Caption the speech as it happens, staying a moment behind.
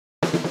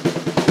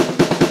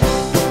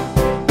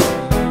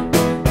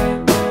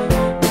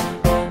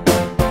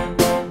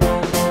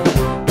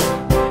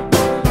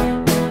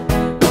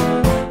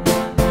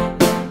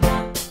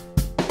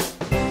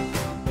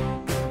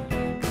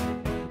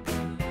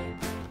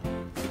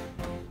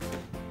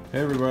Hey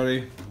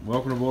everybody,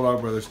 welcome to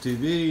Bulldog Brothers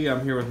TV.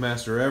 I'm here with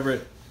Master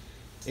Everett,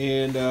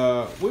 and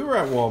we were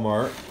at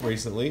Walmart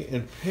recently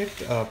and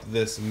picked up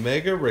this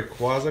Mega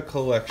Rayquaza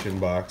collection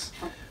box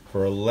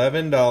for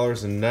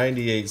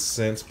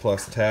 $11.98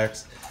 plus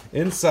tax.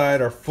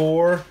 Inside are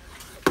 4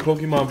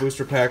 Pokemon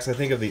booster packs, I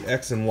think of the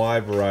X and Y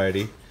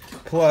variety,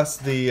 plus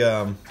the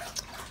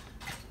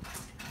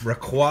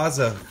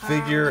Rayquaza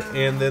figure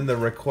and then the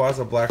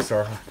Rayquaza Black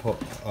Star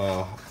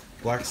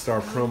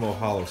promo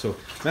holo. So,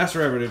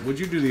 Master Everett, would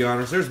you do the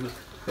honors? There's.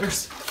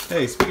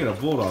 Hey, speaking of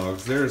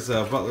Bulldogs, there's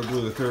Butler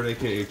Blue III,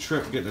 aka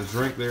Trip, getting a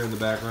drink there in the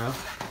background,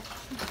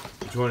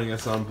 joining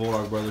us on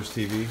Bulldog Brothers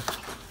TV.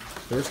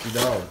 Thirsty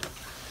dog.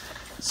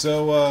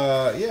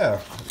 So, yeah,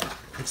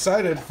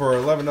 excited for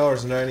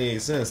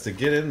 $11.98 to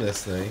get in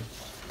this thing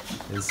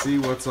and see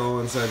what's all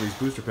inside these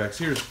booster packs.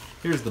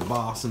 Here's the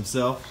boss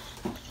himself,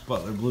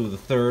 Butler Blue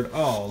III.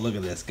 Oh, look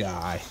at this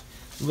guy!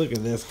 Look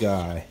at this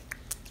guy!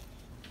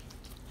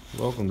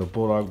 Welcome to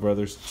Bulldog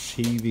Brothers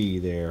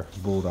TV there,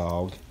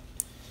 Bulldog.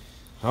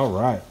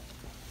 Alright.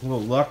 A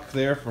little luck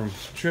there from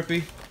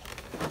Trippy.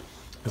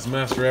 As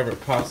Master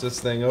Everett pops this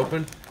thing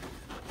open.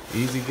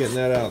 Easy getting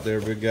that out there,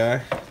 big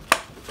guy.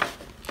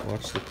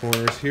 Watch the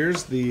corners.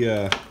 Here's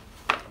the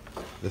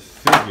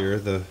figure,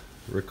 the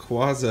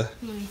Rayquaza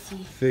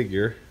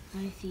figure.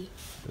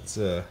 It's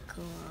a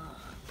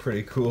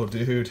pretty cool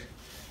dude.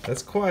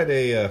 That's quite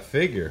a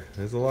figure.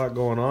 There's a lot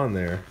going on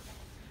there.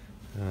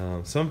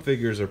 Some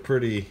figures are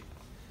pretty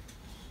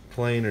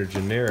plain or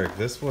generic.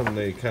 This one,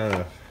 they kind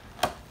of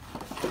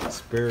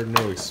spared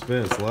no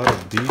expense. A lot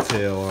of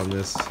detail on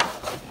this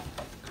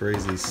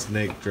crazy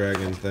snake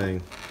dragon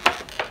thing.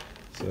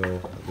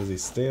 So, does he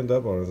stand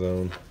up on his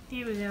own?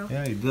 Here we go.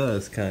 Yeah, he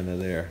does, kind of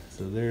there.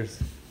 So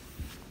there's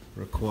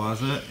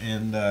Rayquaza,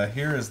 and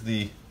here is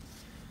the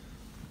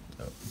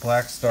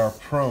Black Star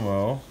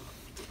promo,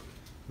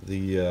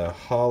 the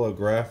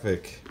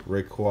holographic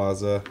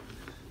Rayquaza.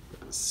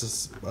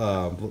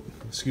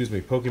 Excuse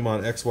me,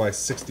 Pokemon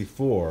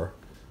XY64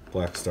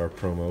 Black Star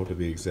promo to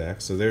be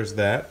exact. So there's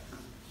that.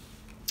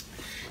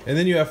 And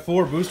then you have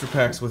 4 booster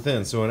packs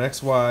within. So an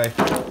XY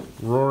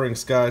Roaring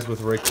Skies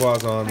with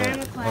Rayquaza on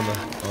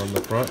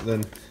the front,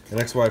 then an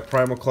XY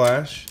Primal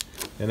Clash,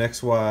 an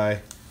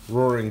XY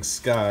Roaring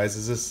Skies.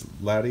 Is this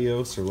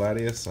Latios or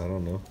Latias? I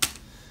don't know.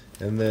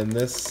 And then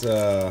this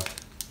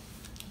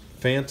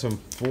Phantom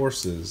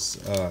Forces.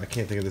 I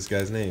can't think of this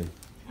guy's name.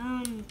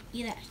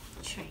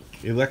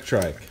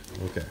 Electrike.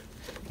 Okay.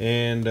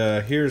 And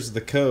here's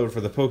the code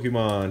for the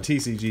Pokemon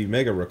TCG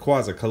Mega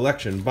Rayquaza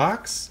Collection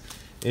Box.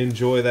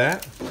 Enjoy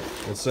that.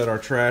 We'll set our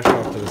trash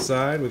off to the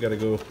side. We got to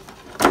go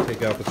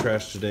take out the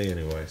trash today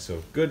anyway.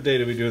 So, good day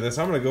to be doing this.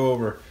 I'm going to go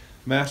over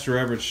Master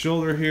Everett's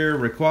shoulder here.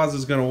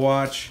 Rayquaza's going to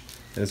watch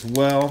as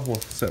well.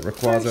 We'll set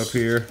Rayquaza up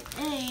here.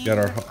 Got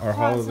our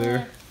holo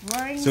there.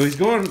 So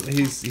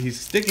he's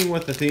sticking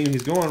with the theme.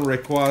 He's going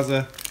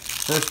Rayquaza.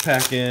 First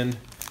pack in.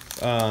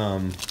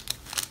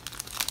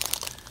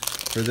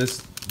 For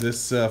this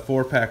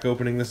 4-pack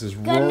opening, this is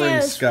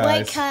Roaring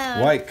Skies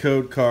white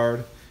code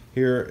card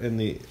here in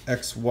the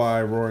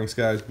XY Roaring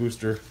Skies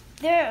booster.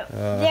 There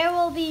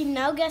will be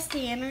no Gust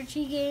the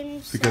Energy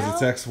games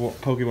because it's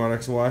Pokemon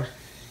XY.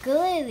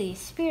 Glalie,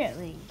 Spirit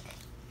Link,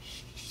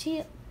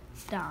 Shield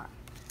Dot,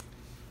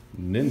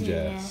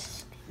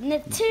 Ninjas.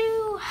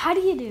 Natu, how do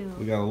you do?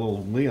 We got a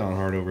little Leon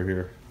heart over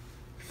here.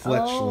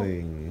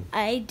 Fletchling. Oh,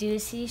 I do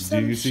see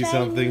some. Do you see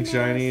something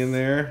shiny in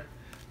there?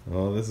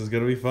 Oh, this is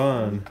going to be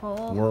fun.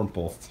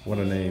 Wurmple. What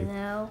a name.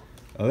 Oh,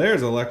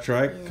 there's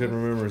Electrike. Couldn't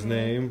remember his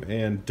name.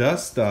 And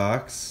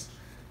Dustox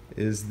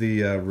is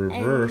the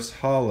reverse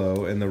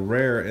holo. And the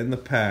rare in the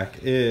pack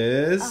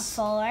is... a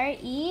full art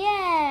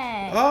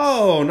EX.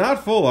 Oh,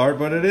 not full art,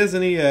 but it is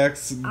an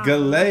EX.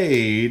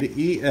 Gallade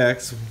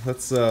EX.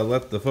 Let's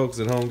let the folks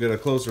at home get a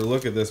closer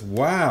look at this.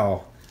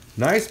 Wow.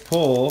 Nice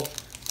pull.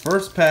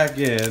 First pack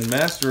in.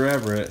 Master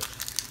Everett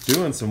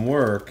doing some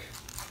work.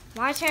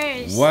 Watch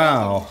our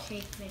wow.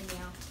 shake video.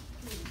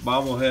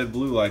 Bobblehead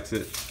Blue likes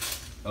it.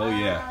 Oh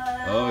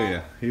yeah. Oh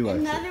yeah. He likes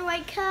another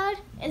white code?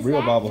 Is Real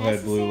that Bobblehead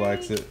necessary? Blue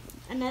likes it.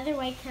 Another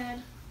white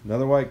code.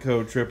 Another white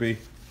code, Trippy.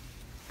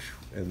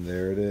 And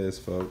there it is,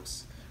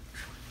 folks.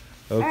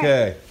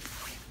 Okay.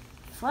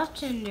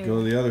 Fletchender.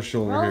 Go to the other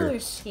shoulder Roller here.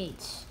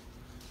 Skates.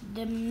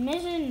 The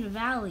Mission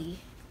Valley.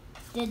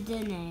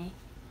 Dedenne.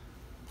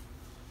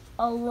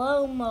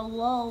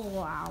 Alomalo.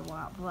 Blah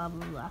blah blah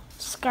blah.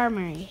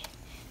 Skarmory.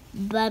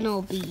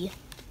 Bunnelby,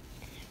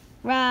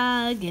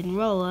 Rug and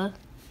Rolla.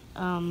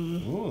 Oh,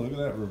 look at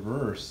that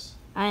reverse.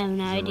 I have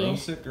no idea.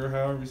 Zerosic, or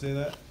however you say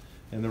that.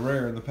 And the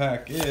rare in the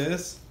pack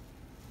is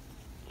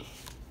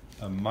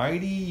a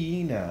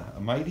Mightyena.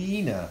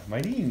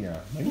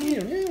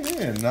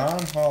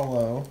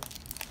 Non-holo.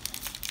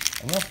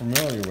 I'm not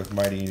familiar with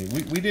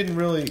Mightyena. We didn't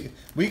really...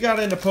 We got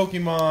into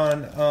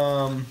Pokemon...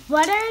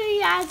 what are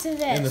the odds of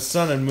this? In the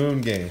Sun and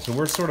Moon game. So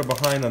we're sort of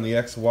behind on the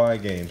XY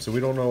game. So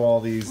we don't know all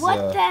these...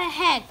 What the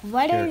heck?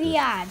 What characters. Are the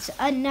odds?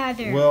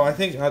 Another... Well, I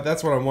think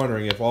that's what I'm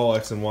wondering. If all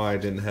X and Y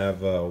didn't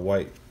have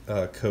white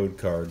code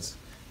cards.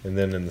 And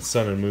then in the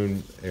Sun and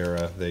Moon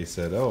era, they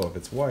said, oh, if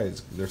it's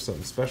white, there's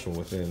something special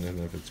within, and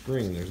if it's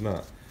green, there's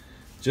not.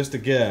 Just a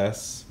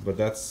guess, but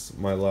that's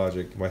my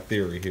logic, my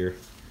theory here,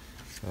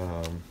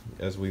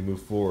 as we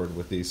move forward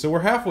with these. So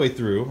we're halfway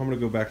through. I'm going to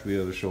go back to the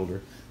other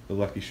shoulder, the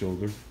lucky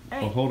shoulder.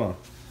 Hey. Oh, hold on.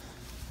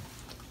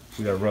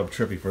 We got to rub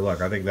Trippy for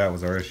luck. I think that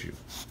was our issue.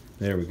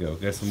 There we go.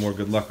 Get some more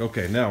good luck.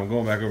 Okay, now I'm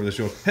going back over the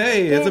shoulder.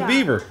 Hey, it's a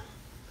beaver.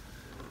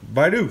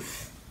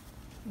 Bidoof.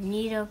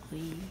 Nido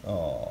Queen.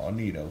 Oh,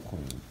 Nido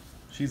Queen.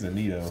 She's a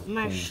Nido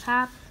My Queen.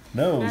 shop.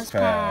 Nose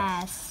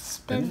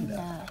pass.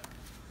 Spinda.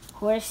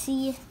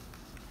 Horsey.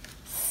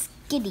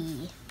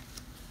 Skitty.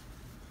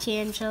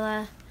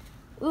 Tangela.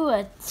 Ooh,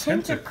 a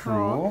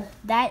Tentacruel.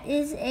 That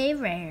is a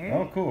rare.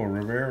 Oh, cool.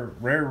 Rare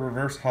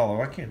reverse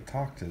holo. I can't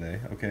talk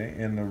today. Okay,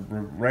 and the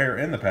rare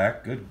in the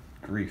pack. Good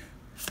grief.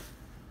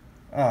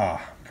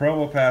 Ah,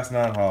 promo pass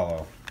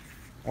non-holo.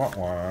 Wah,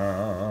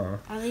 wah.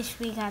 At least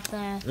we got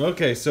the...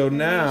 Okay, so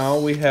now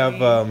we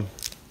have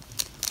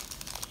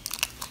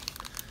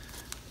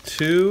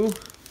two...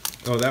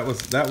 Oh, that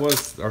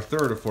was our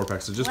third of 4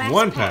 packs. So just Last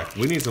one pack. pack.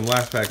 We need some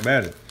last pack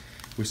magic.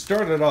 We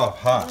started off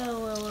hot.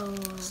 Whoa.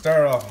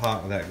 Started off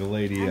hot with that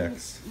Glade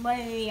EX. What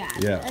do we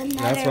got? Yeah,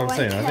 that's what I'm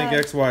saying. I think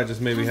XY just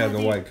maybe had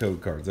the white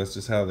code cards. That's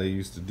just how they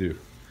used to do.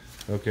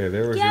 Okay,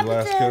 there was your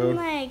last code.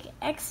 Like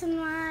X and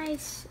Y,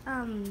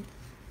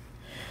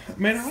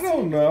 Man, I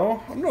don't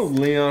know. I'm no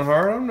Leon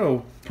Hart. I'm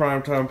no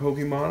primetime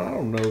Pokemon. I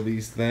don't know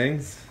these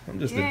things. I'm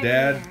just a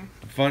dad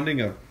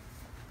funding a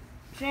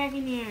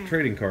Dragonair,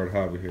 trading card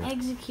hobby here.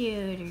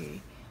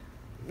 Executor,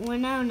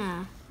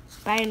 Winona,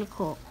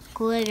 Binacle,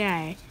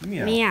 Gligar,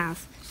 Meow.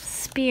 Meowth,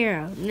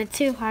 Spearow,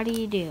 Natu, how do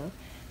you do?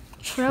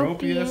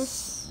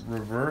 Tropius,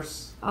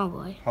 reverse oh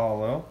boy,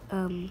 holo.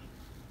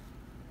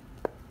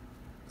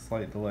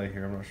 Slight delay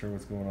here. I'm not sure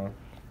what's going on.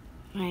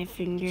 my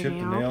fingernail.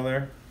 Chipped a nail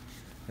there.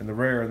 And the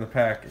rare in the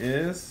pack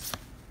is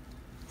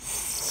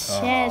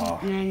Shed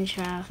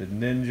Ninja. the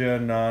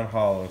Ninja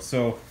non-holo.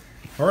 So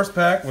first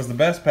pack was the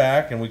best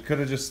pack, and we could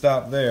have just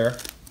stopped there.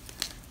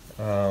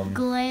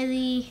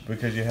 Glady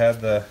Because you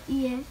had the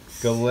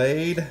EX.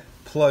 Glade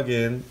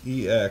plug-in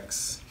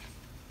EX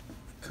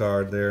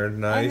card there.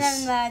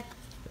 Nice. And then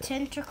the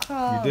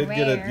Tentacruel You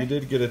rare.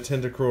 did get a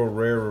Tentacruel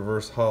rare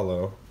reverse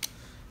holo.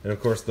 And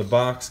of course the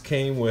box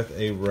came with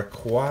a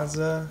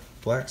Rayquaza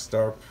Black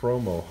Star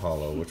promo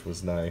holo, which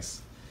was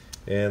nice.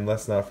 And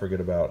let's not forget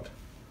about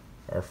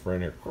our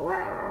friend here,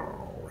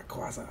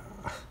 Rayquaza.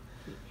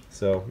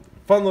 So,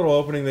 fun little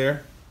opening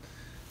there.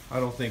 I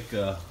don't think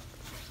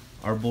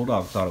our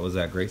Bulldog thought it was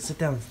that great. Sit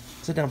down,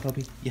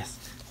 puppy. Yes,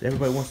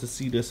 everybody wants to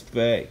see this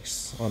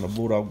face on the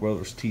Bulldog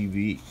Brothers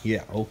TV.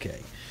 Yeah,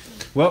 okay.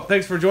 Well,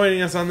 thanks for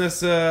joining us on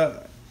this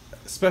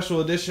special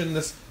edition,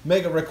 this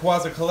Mega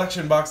Rayquaza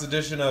Collection Box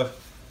edition of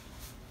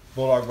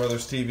Bulldog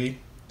Brothers TV.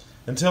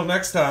 Until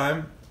next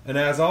time, and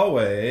as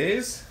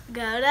always,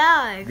 Go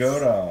Dogs. go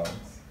Dogs.